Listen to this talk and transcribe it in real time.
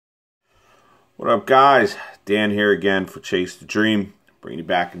What up, guys? Dan here again for Chase the Dream, bringing you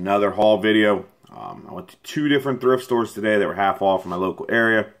back another haul video. I went to two different thrift stores today that were half off in my local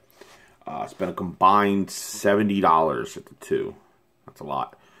area. Spent a combined $70 at the two. That's a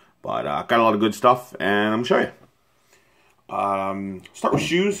lot, but got a lot of good stuff, and I'm gonna show you. Start with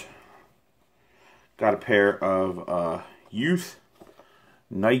shoes. Got a pair of Youth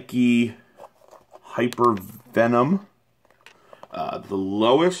Nike Hyper Venom. The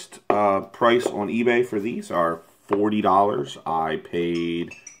lowest price on eBay for these are $40. I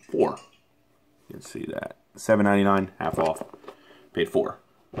paid $4. You can see that. $7.99, half off. Paid $4.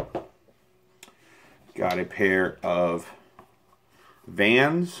 Got a pair of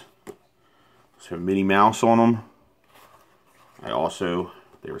Vans. So Minnie Mouse on them. They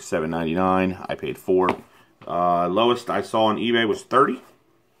were $7.99. I paid $4. Lowest I saw on eBay was $30.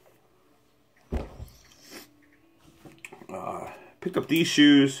 Picked up these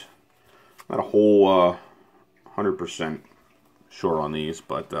shoes. Not a whole 100% sure on these,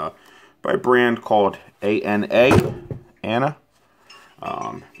 but by a brand called ANA. Anna.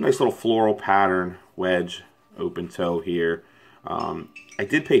 Nice little floral pattern, wedge, open toe here. I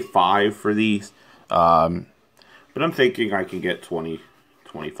did pay $5 for these, but I'm thinking I can get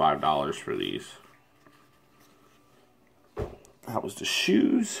 $25 for these. That was the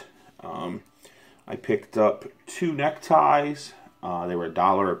shoes. I picked up two neckties. They were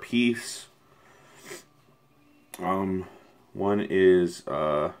 $1 a piece. One is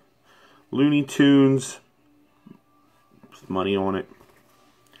Looney Tunes with money on it,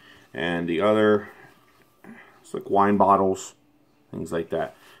 and the other it's like wine bottles, things like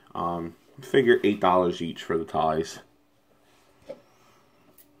that. Figure $8 each for the ties.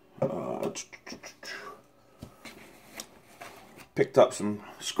 Picked up some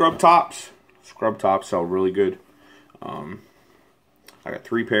scrub tops. Scrub tops sell really good. I got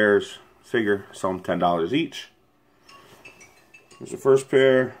 3 pairs. Figure sell them $10 each. Here's the first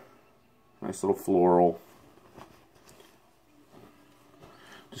pair. Nice little floral.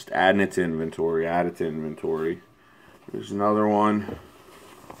 Just adding it to inventory. Add it to inventory. Here's another one.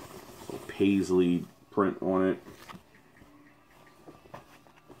 Little paisley print on it.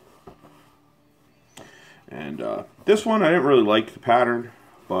 And this one I didn't really like the pattern,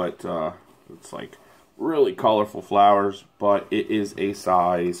 but it's like really colorful flowers, but it is a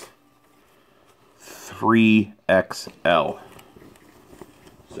size 3XL.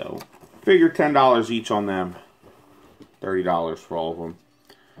 So figure $10 each on them, $30 for all of them.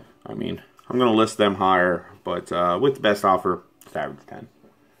 I mean, I'm going to list them higher, but with the best offer, it's average 10.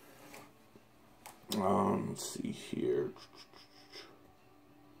 Let's see here.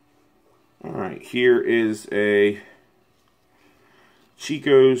 Alright, here is a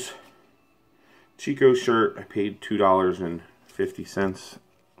Chico shirt. I paid $2.50.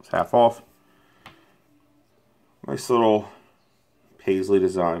 It's half off. Nice little paisley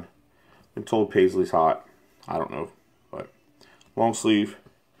design. Been told paisley's hot. I don't know, but long sleeve.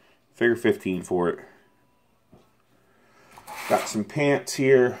 Figure $15 for it. Got some pants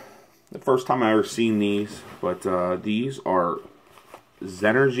here. The first time I ever seen these, but these are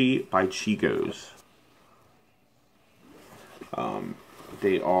Zenergy by Chico's.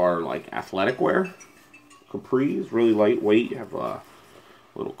 They are like athletic wear, capris, really lightweight. You have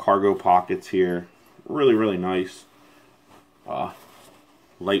little cargo pockets here. Really, really nice.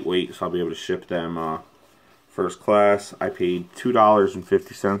 Lightweight, so I'll be able to ship them first class. I paid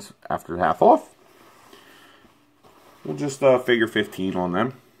 $2.50 after half off. We'll just figure $15 on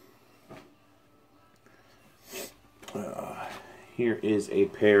them. Here is a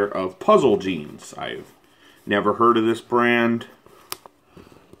pair of puzzle jeans. I've never heard of this brand,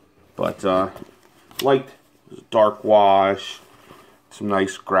 but liked dark wash, some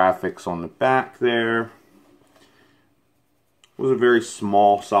nice graphics on the back there. It was a very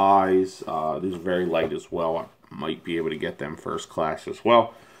small size. These are very light as well. I might be able to get them first class as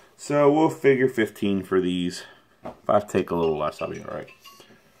well. So we'll figure $15 for these. If I have to take a little less, I'll be alright.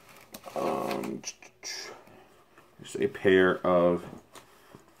 There's a pair of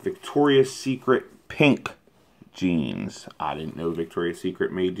Victoria's Secret pink jeans. I didn't know Victoria's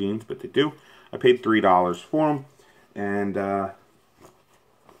Secret made jeans, but they do. I paid $3 for them. And yeah,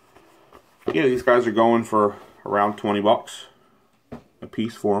 these guys are going for around 20 bucks a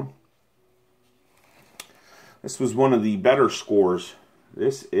piece for them. This was one of the better scores.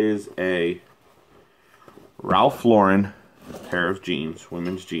 This is a Ralph Lauren pair of jeans,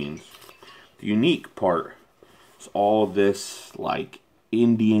 women's jeans. The unique part is all this like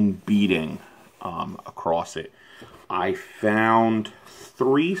Indian beading across it. I found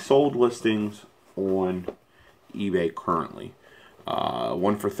 3 sold listings on eBay currently.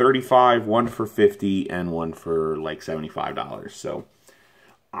 One for $35, one for $50, and one for like $75. So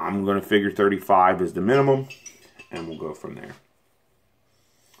I'm going to figure 35 is the minimum, and we'll go from there.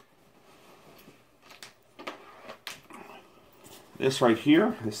 This right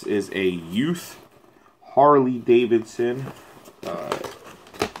here, this is a youth Harley Davidson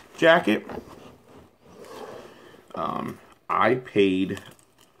jacket. I paid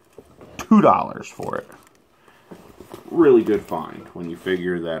 $2 for it. Really good find when you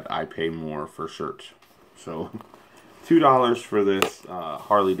figure that I pay more for shirts. So $2 for this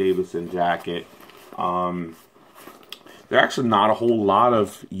Harley Davidson jacket. There are actually not a whole lot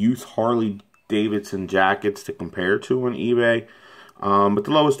of youth Harley Davidson jackets to compare to on eBay. But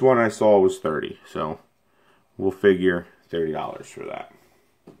the lowest one I saw was $30. So we'll figure $30 for that.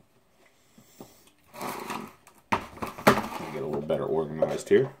 Get a little better organized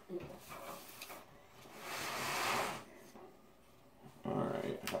here.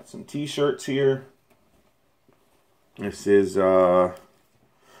 Alright, got some t-shirts here. This is San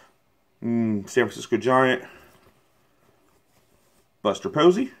Francisco Giant Buster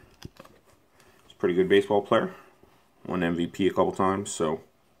Posey. He's a pretty good baseball player. Won MVP a couple times, so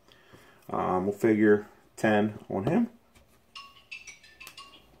we'll figure 10 on him.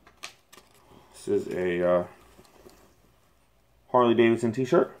 This is a Harley Davidson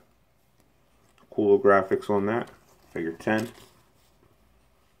t-shirt. Cool little graphics on that. Figure 10.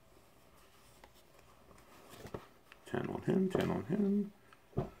 10 on him, 10 on him.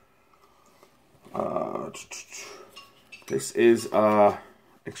 This is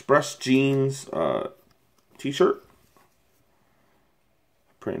Express Jeans t-shirt.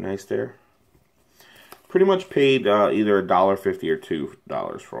 Pretty nice there. Pretty much paid either $1.50 or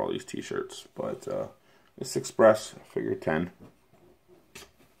 $2 for all these t-shirts, but this Express, figure 10.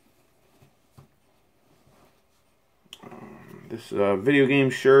 This video game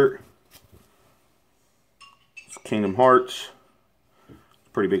shirt. It's Kingdom Hearts. It's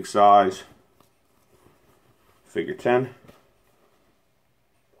pretty big size. Figure 10.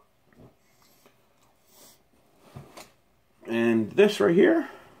 And this right here,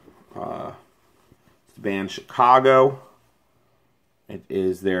 it's the band Chicago. It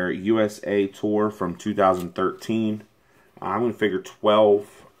is their USA tour from 2013. I'm going to figure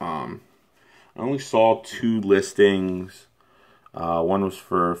 12. I only saw 2 listings. One was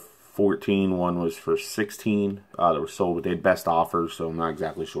for 14, one was for 16. They were sold, but they had best offers, so I'm not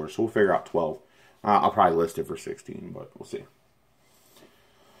exactly sure. So we'll figure out 12. I'll probably list it for 16, but we'll see.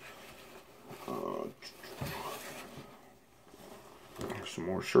 There's some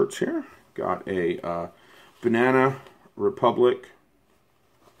more shirts here. Got a Banana Republic.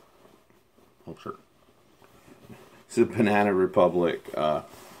 Oh, shirt. This is a Banana Republic.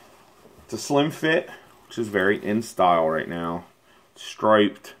 It's a slim fit, which is very in style right now.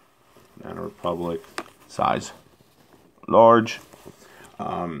 Striped. Banana Republic. Size large.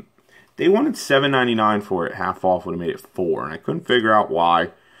 They wanted $7.99 for it. Half off would have made it $4, and I couldn't figure out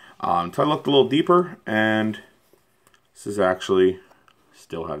why. Until I looked a little deeper, and this is actually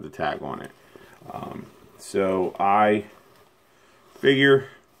still have the tag on it. So I figure,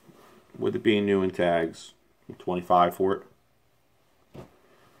 with it being new in tags, $25 for it.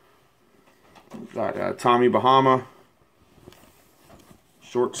 Got Tommy Bahama,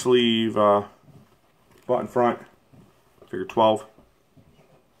 short sleeve, button front, figure 12.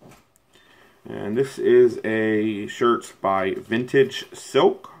 And this is a shirt by Vintage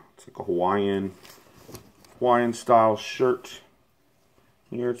Silk. It's like a Hawaiian style shirt.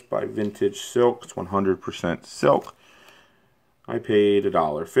 Here it's by Vintage Silk. It's 100% silk. I paid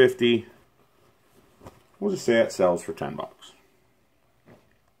 $1.50. We'll just say it sells for $10.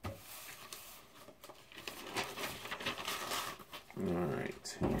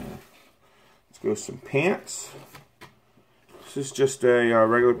 Alright, let's go some pants. This is just a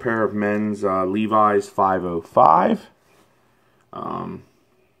regular pair of men's Levi's 505.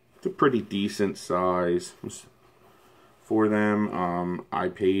 It's a pretty decent size for them. I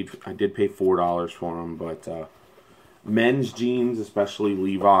did pay $4 for them, but men's jeans, especially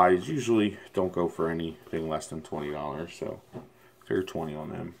Levi's, usually don't go for anything less than $20, so figure 20 on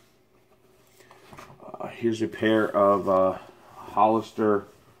them. Here's a pair of Hollister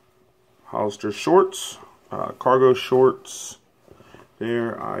shorts, cargo shorts.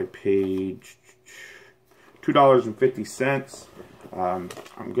 There I paid $2.50. I'm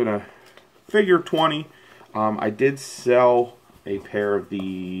gonna figure 20. I did sell a pair of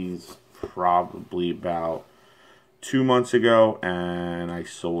these probably about 2 months ago, and I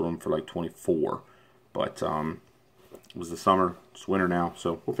sold them for like 24. But it was the summer, it's winter now,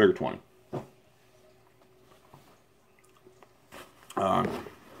 so we'll figure 20.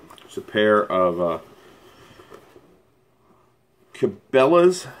 It's a pair of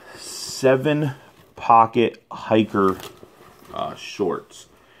Cabela's 7-pocket hiker shorts.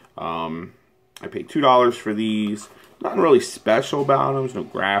 I paid $2 for these. Nothing really special about them. There's no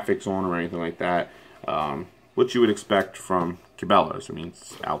graphics on them or anything like that. What you would expect from Cabela's. I mean,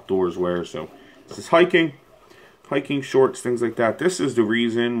 it's outdoors wear, so this is hiking shorts, things like that. This is the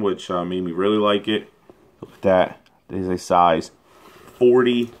reason which made me really like it. Look at that. This is a size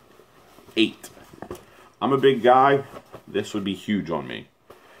 48. I'm a big guy. This would be huge on me.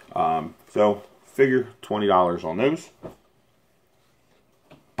 So figure $20 on those.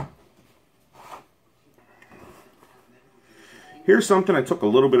 Here's something I took a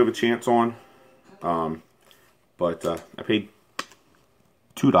little bit of a chance on, but I paid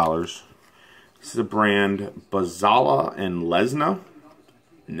 $2. This is a brand, Bazzala and Lesna.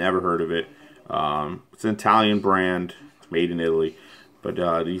 Never heard of it. It's an Italian brand. It's made in Italy. But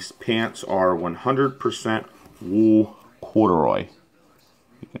these pants are 100% wool corduroy.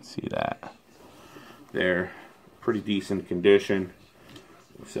 You can see that. They're pretty decent condition.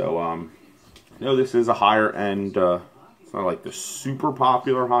 So, I know this is a higher end, it's not like the super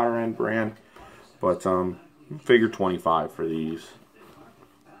popular higher end brand, but figure 25 for these.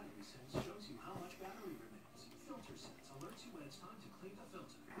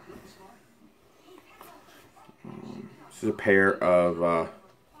 This is a pair of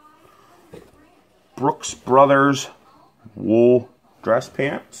Brooks Brothers wool dress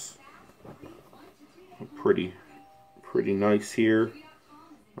pants. Pretty nice here.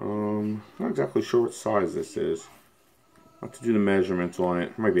 Not exactly sure what size this is. I'll have to do the measurements on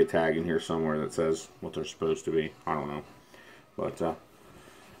it. There might be a tag in here somewhere that says what they're supposed to be. I don't know. But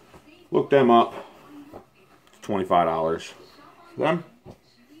look them up. It's $25 for them.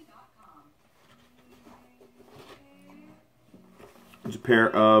 There's a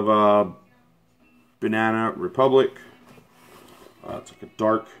pair of Banana Republic. It's like a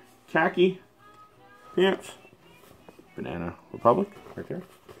dark khaki pants. Banana Republic, right there.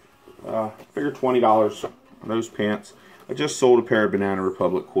 Figure $20 on those pants. I just sold a pair of Banana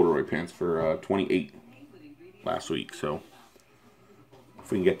Republic corduroy pants for $28 last week, so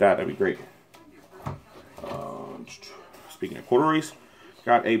if we can get that, that'd be great. Speaking of corduroys,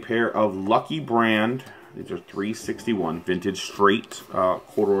 got a pair of Lucky Brand. These are 361 vintage straight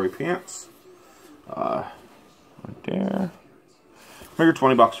corduroy pants. Right there. Figure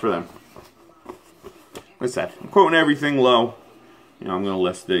 $20 for them. Like I said, I'm quoting everything low. You know, I'm going to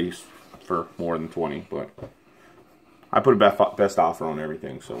list these for more than 20, but I put a best offer on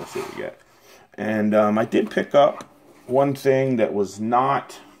everything, so we'll see what we get. And I did pick up one thing that was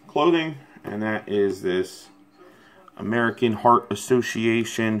not clothing, and that is this American Heart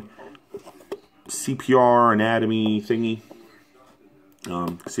Association CPR anatomy thingy.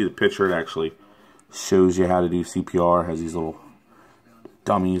 You can see the picture. It actually shows you how to do CPR. It has these little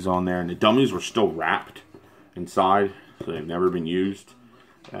dummies on there, and the dummies were still wrapped inside, so they've never been used.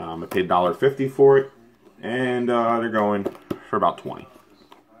 I paid $1.50 for it, and they're going for about $20.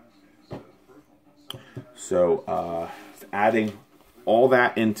 So adding all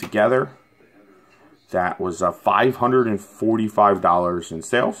that in together, that was $545 in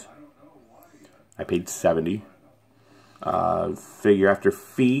sales. I paid $70. Figure after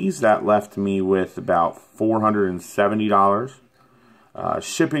fees, that left me with about $470.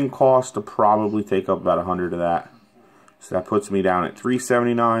 Shipping cost to probably take up about $100 of that. So that puts me down at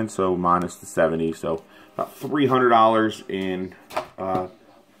 $379, so minus the $70. So about $300 in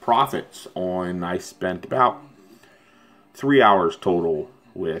profits on, I spent about 3 hours total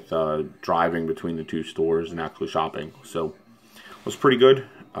with driving between the two stores and actually shopping. So it was pretty good.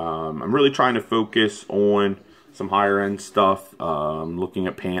 I'm really trying to focus on some higher end stuff. Looking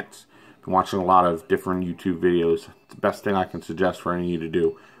at pants. Been watching a lot of different YouTube videos. It's the best thing I can suggest for any of you to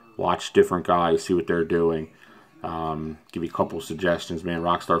do. Watch different guys, see what they're doing. Give you a couple suggestions, man.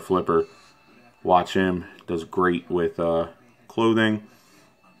 Rockstar Flipper, watch him. Does great with clothing.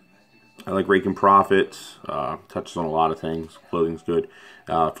 I like Raking Profits. Touches on a lot of things. Clothing's good.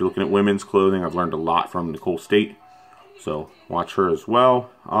 If you're looking at women's clothing, I've learned a lot from Nicole State. So watch her as well.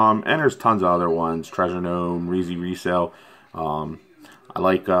 And there's tons of other ones. Treasure Gnome, Reezy Resale. I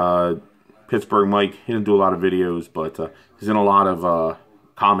like Pittsburgh Mike. He didn't do a lot of videos, but he's in a lot of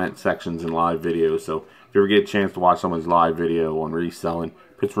comment sections and live videos. So if you ever get a chance to watch someone's live video on reselling,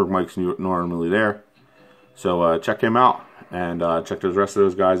 Pittsburgh Mike's normally there. So check him out and check the rest of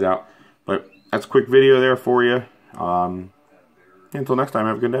those guys out. But that's a quick video there for you. Until next time,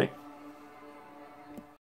 have a good day.